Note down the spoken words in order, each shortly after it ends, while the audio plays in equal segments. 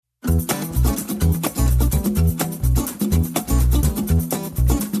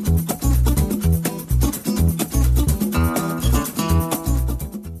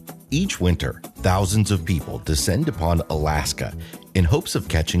winter, thousands of people descend upon Alaska in hopes of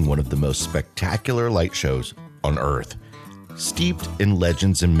catching one of the most spectacular light shows on Earth. Steeped in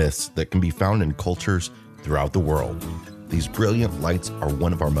legends and myths that can be found in cultures throughout the world, these brilliant lights are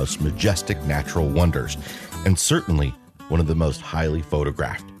one of our most majestic natural wonders, and certainly one of the most highly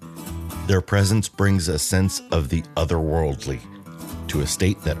photographed. Their presence brings a sense of the otherworldly to a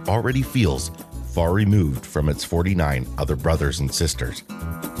state that already feels far removed from its 49 other brothers and sisters.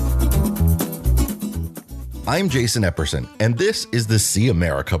 I'm Jason Epperson, and this is the See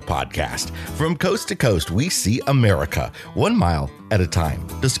America podcast. From coast to coast, we see America, 1 mile at a time,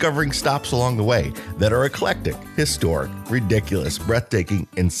 discovering stops along the way that are eclectic, historic, ridiculous, breathtaking,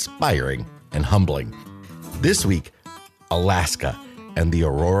 inspiring, and humbling. This week, Alaska and the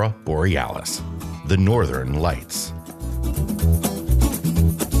Aurora Borealis, the Northern Lights.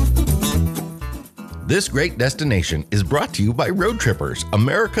 This great destination is brought to you by Road Trippers,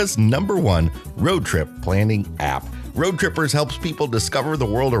 America's #1 road trip planning app. Road Trippers helps people discover the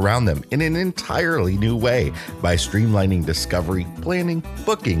world around them in an entirely new way by streamlining discovery, planning,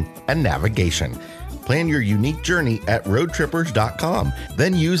 booking, and navigation. Plan your unique journey at roadtrippers.com.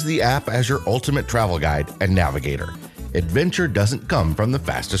 Then use the app as your ultimate travel guide and navigator. Adventure doesn't come from the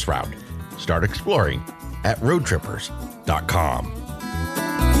fastest route. Start exploring at roadtrippers.com.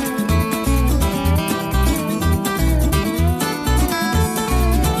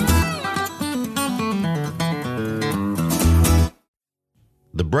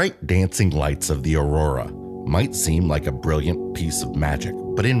 The bright dancing lights of the aurora might seem like a brilliant piece of magic,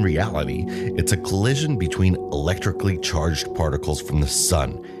 but in reality, it's a collision between electrically charged particles from the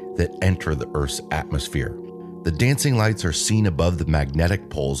sun that enter the Earth's atmosphere. The dancing lights are seen above the magnetic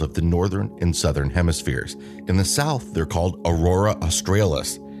poles of the northern and southern hemispheres. In the south, they're called Aurora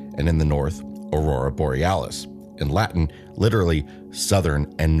Australis, and in the north, Aurora Borealis. In Latin, literally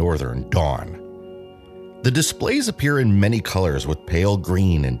Southern and Northern Dawn. The displays appear in many colors, with pale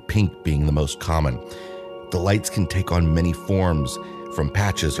green and pink being the most common. The lights can take on many forms, from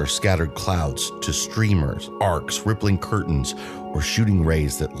patches or scattered clouds to streamers, arcs, rippling curtains, or shooting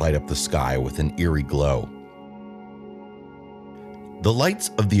rays that light up the sky with an eerie glow. The lights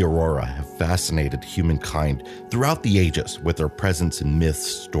of the aurora have fascinated humankind throughout the ages with their presence in myths,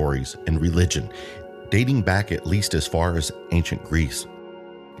 stories, and religion, dating back at least as far as ancient Greece.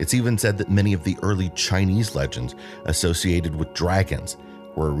 It's even said that many of the early Chinese legends associated with dragons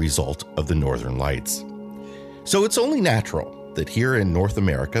were a result of the Northern Lights. So it's only natural that here in North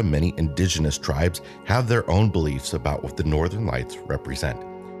America, many indigenous tribes have their own beliefs about what the Northern Lights represent.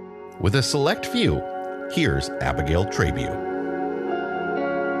 With a select few, here's Abigail Trabue.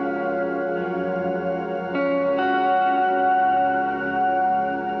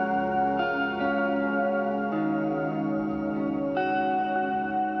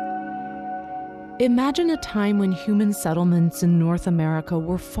 Imagine a time when human settlements in North America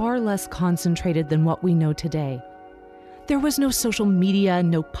were far less concentrated than what we know today. There was no social media,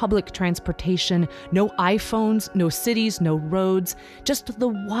 no public transportation, no iPhones, no cities, no roads, just the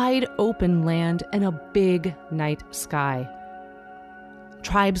wide open land and a big night sky.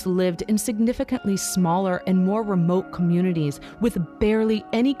 Tribes lived in significantly smaller and more remote communities with barely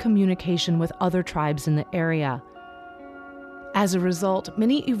any communication with other tribes in the area. As a result,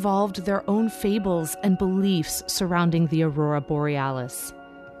 many evolved their own fables and beliefs surrounding the Aurora Borealis.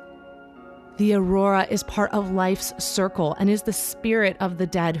 The aurora is part of life's circle and is the spirit of the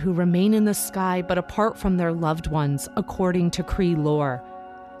dead who remain in the sky but apart from their loved ones, according to Cree lore.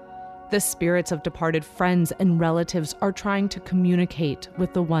 The spirits of departed friends and relatives are trying to communicate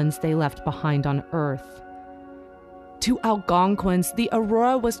with the ones they left behind on Earth. To Algonquins, the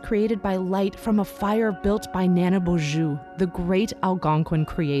aurora was created by light from a fire built by Nanebojo, the great Algonquin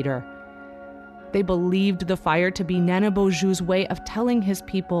creator. They believed the fire to be Nanebojo's way of telling his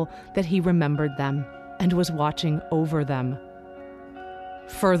people that he remembered them and was watching over them.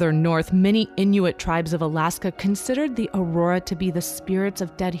 Further north, many Inuit tribes of Alaska considered the aurora to be the spirits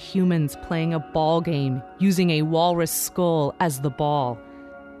of dead humans playing a ball game, using a walrus skull as the ball.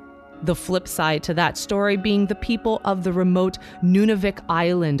 The flip side to that story being the people of the remote Nunavik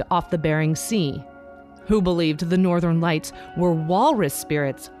Island off the Bering Sea, who believed the Northern Lights were walrus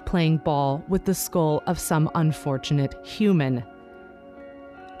spirits playing ball with the skull of some unfortunate human.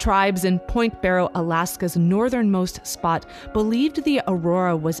 Tribes in Point Barrow, Alaska's northernmost spot, believed the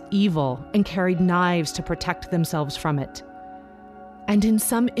aurora was evil and carried knives to protect themselves from it. And in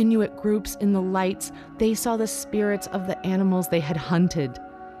some Inuit groups in the lights, they saw the spirits of the animals they had hunted,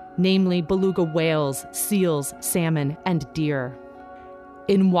 namely beluga whales, seals, salmon, and deer.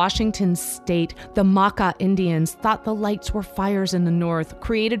 In Washington state, the Makah Indians thought the lights were fires in the north,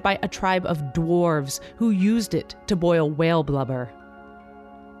 created by a tribe of dwarves who used it to boil whale blubber.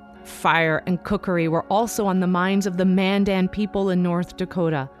 Fire and cookery were also on the minds of the Mandan people in North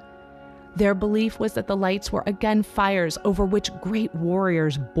Dakota. Their belief was that the lights were again fires over which great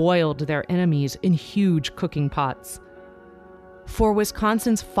warriors boiled their enemies in huge cooking pots. For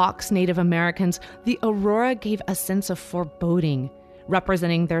Wisconsin's Fox Native Americans, the aurora gave a sense of foreboding,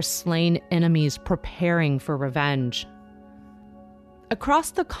 representing their slain enemies preparing for revenge.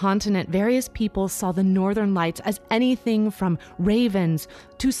 Across the continent, various people saw the northern lights as anything from ravens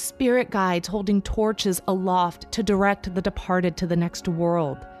to spirit guides holding torches aloft to direct the departed to the next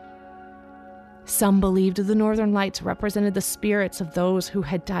world. Some believed the northern lights represented the spirits of those who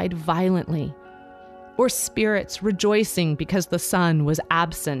had died violently, or spirits rejoicing because the sun was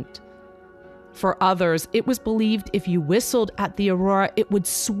absent. For others, it was believed if you whistled at the aurora, it would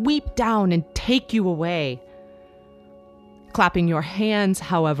sweep down and take you away. Clapping your hands,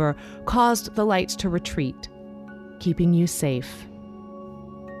 however, caused the lights to retreat, keeping you safe.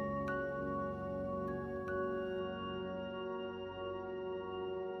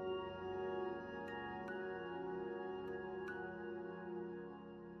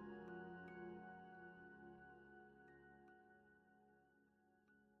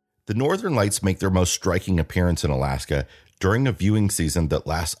 The Northern Lights make their most striking appearance in Alaska during a viewing season that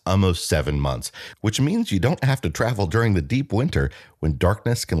lasts almost 7 months, which means you don't have to travel during the deep winter when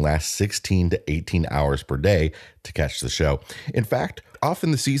darkness can last 16 to 18 hours per day to catch the show. In fact,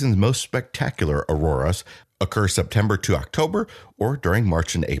 often the season's most spectacular auroras occur September to October or during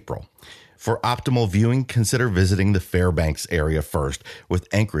March and April. For optimal viewing, consider visiting the Fairbanks area first, with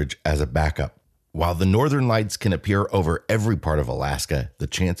Anchorage as a backup. While the Northern Lights can appear over every part of Alaska, the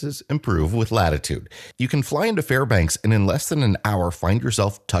chances improve with latitude. You can fly into Fairbanks and in less than an hour find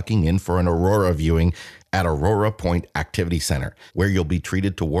yourself tucking in for an aurora viewing at Aurora Point Activity Center, where you'll be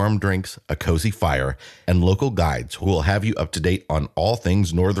treated to warm drinks, a cozy fire, and local guides who will have you up to date on all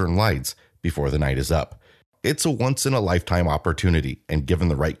things Northern Lights before the night is up. It's a once-in-a-lifetime opportunity, and given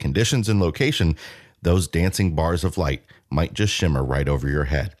the right conditions and location, those dancing bars of light might just shimmer right over your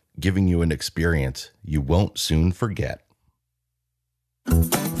head, giving you an experience you won't soon forget.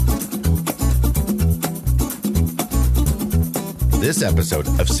 This episode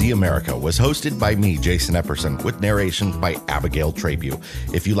of See America was hosted by me, Jason Epperson, with narration by Abigail Trapu.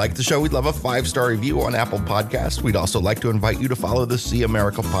 If you like the show, we'd love a 5-star review on Apple Podcasts. We'd also like to invite you to follow the See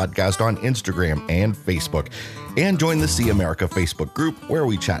America podcast on Instagram and Facebook, and join the See America Facebook group where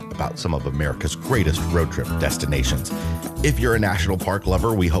we chat about some of America's greatest road trip destinations. If you're a national park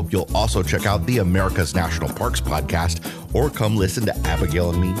lover, we hope you'll also check out the America's National Parks podcast, or come listen to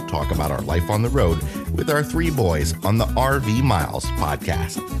Abigail and me talk about our life on the road with our 3 boys on the RV Miles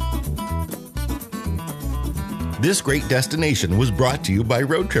podcast. This great destination was brought to you by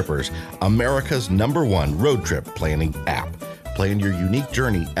Road Trippers, America's #1 road trip planning app. Plan your unique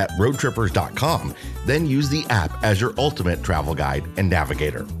journey at roadtrippers.com, then use the app as your ultimate travel guide and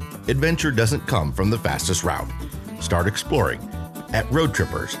navigator. Adventure doesn't come from the fastest route. Start exploring at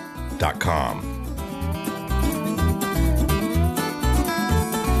roadtrippers.com.